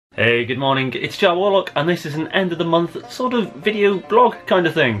Hey, good morning, it's Jawarlock, and this is an end of the month sort of video blog kind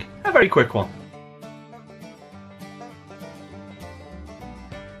of thing. A very quick one.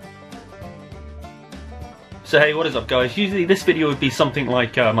 So hey, what is up guys? Usually this video would be something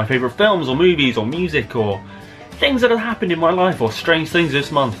like my favourite films or movies or music or things that have happened in my life or strange things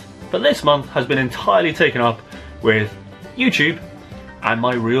this month. But this month has been entirely taken up with YouTube and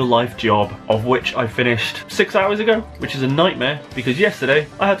my real life job, of which I finished 6 hours ago, which is a nightmare because yesterday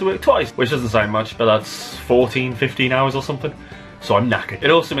I had to work twice, which doesn't sound much, but that's 14, 15 hours or something. So I'm knackered.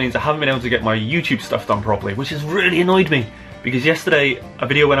 It also means I haven't been able to get my YouTube stuff done properly, which has really annoyed me because yesterday a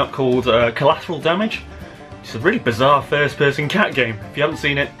video went up called Collateral Damage. It's a really bizarre first-person cat game. If you haven't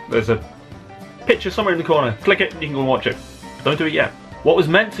seen it, there's a picture somewhere in the corner. Click it, you can go and watch it. Don't do it yet. What was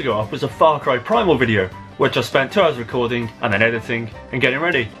meant to go up was a Far Cry Primal video, which I spent 2 hours recording and then editing and getting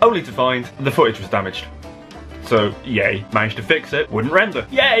ready, only to find the footage was damaged. So, yay, managed to fix it, wouldn't render.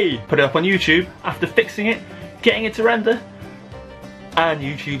 Yay! Put it up on YouTube after fixing it, getting it to render, and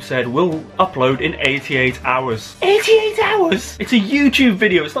YouTube said, we'll upload in 88 hours. 88 hours? It's a YouTube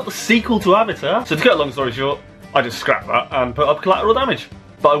video, it's not the sequel to Avatar. So to cut a long story short, I just scrapped that and put up Collateral Damage.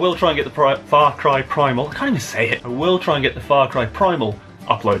 But I will try and get the Far Cry Primal, I can't even say it, I will try and get the Far Cry Primal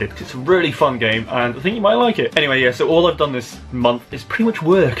uploaded because it's a really fun game and I think you might like it. Anyway, yeah, so all I've done this month is pretty much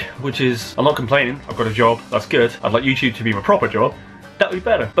work, which is, I'm not complaining, I've got a job, that's good. I'd like YouTube to be my proper job, that would be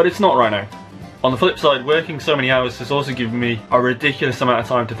better, but it's not right now. On the flip side, working so many hours has also given me a ridiculous amount of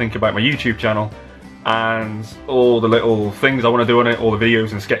time to think about my YouTube channel and all the little things I want to do on it, all the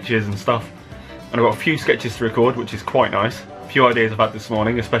videos and sketches and stuff. And I've got a few sketches to record, which is quite nice. A few ideas I've had this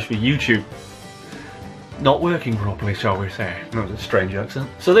morning, especially YouTube not working properly, shall we say. That was a strange accent.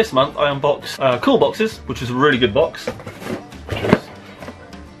 So this month I unboxed Cool Boxes, which was a really good box, which was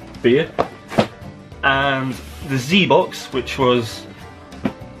beer, and the Z box, which was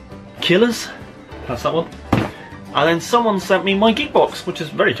Killers, that's that one. And then someone sent me my Geek box, which is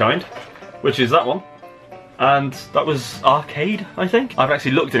very kind, which is that one. And that was Arcade, I think. I haven't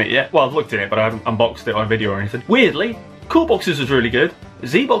actually looked in it yet. Well, I've looked in it, but I haven't unboxed it on video or anything. Weirdly, Cool Boxes was really good,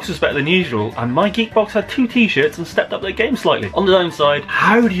 Z Box was better than usual, and my Geek Box had 2 t-shirts and stepped up their game slightly. On the downside,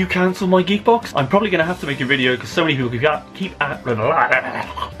 how do you cancel my Geek Box? I'm probably going to have to make a video because so many people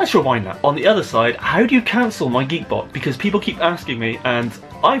let's rewind that. On the other side, how do you cancel my Geek Box? Because people keep asking me, and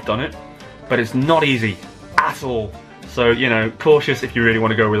I've done it, but it's not easy at all. So, you know, cautious if you really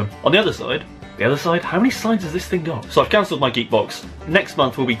want to go with them. On the other side, how many sides has this thing got? So I've cancelled my Geek Box. Next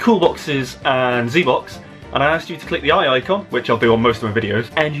month will be Cool Boxes and Z Box. And I asked you to click the eye icon, which I'll do on most of my videos,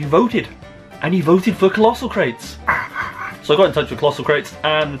 and you voted. And you voted for Colossal Crates. So I got in touch with Colossal Crates,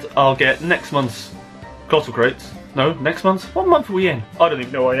 and I'll get next month's Colossal Crates. No, next month? What month are we in? I don't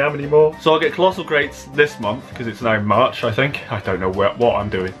even know where I am anymore. So I'll get Colossal Crates this month, because it's now March, I think. I don't know what I'm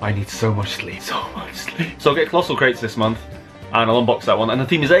doing. I need so much sleep, so much sleep. So I'll get Colossal Crates this month, and I'll unbox that one. And the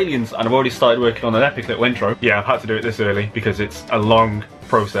theme is Aliens, and I've already started working on an epic little intro. Yeah, I've had to do it this early, because it's a long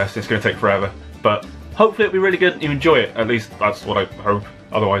process. It's going to take forever. But hopefully it'll be really good and you enjoy it. At least that's what I hope.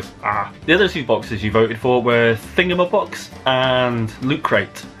 Otherwise, The other 2 boxes you voted for were Thingamabox and Loot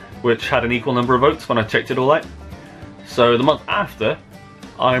Crate, which had an equal number of votes when I checked it all out. So the month after,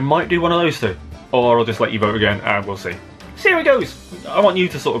 I might do one of those 2. Or I'll just let you vote again and we'll see. See how it goes. I want you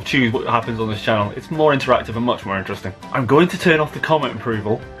to sort of choose what happens on this channel. It's more interactive and much more interesting. I'm going to turn off the comment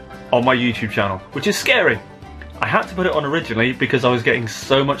approval on my YouTube channel, which is scary. I had to put it on originally because I was getting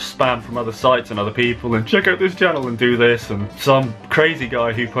so much spam from other sites and other people and check out this channel and do this, and some crazy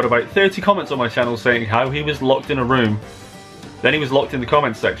guy who put about 30 comments on my channel saying how he was locked in a room, then he was locked in the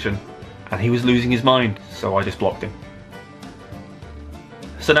comments section and he was losing his mind, so I just blocked him.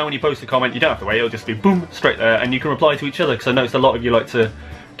 So now when you post a comment you don't have to wait, it'll just be boom, straight there, and you can reply to each other because I noticed a lot of you like to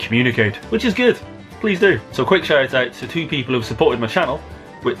communicate, which is good, please do. So a quick shout out to 2 people who've supported my channel,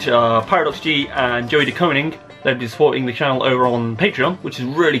 which are Paradox G and Joey de Koning. They've been supporting the channel over on Patreon, which is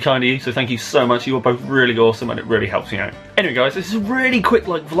really kind of you, so thank you so much. You are both really awesome and it really helps me out. Anyway guys, this is a really quick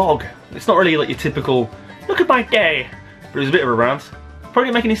vlog. It's not really like your typical, look at my day, but it was a bit of a rant. Probably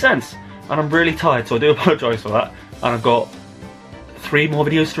didn't make any sense. And I'm really tired, so I do apologise for that. And I've got 3 more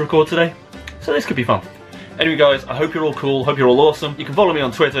videos to record today, so this could be fun. Anyway guys, I hope you're all cool, hope you're all awesome. You can follow me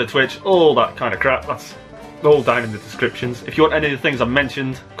on Twitter, Twitch, all that kind of crap. That's all down in the descriptions. If you want any of the things I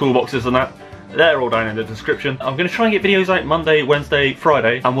mentioned, Cool Boxes and that, they're all down in the description. I'm going to try and get videos out Monday, Wednesday,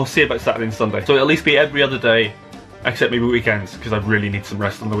 Friday, and we'll see about Saturday and Sunday. So it'll at least be every other day, except maybe weekends, because I really need some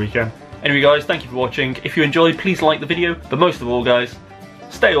rest on the weekend. Anyway guys, thank you for watching. If you enjoyed, please like the video. But most of all guys,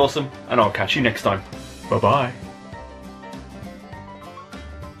 stay awesome, and I'll catch you next time. Bye bye.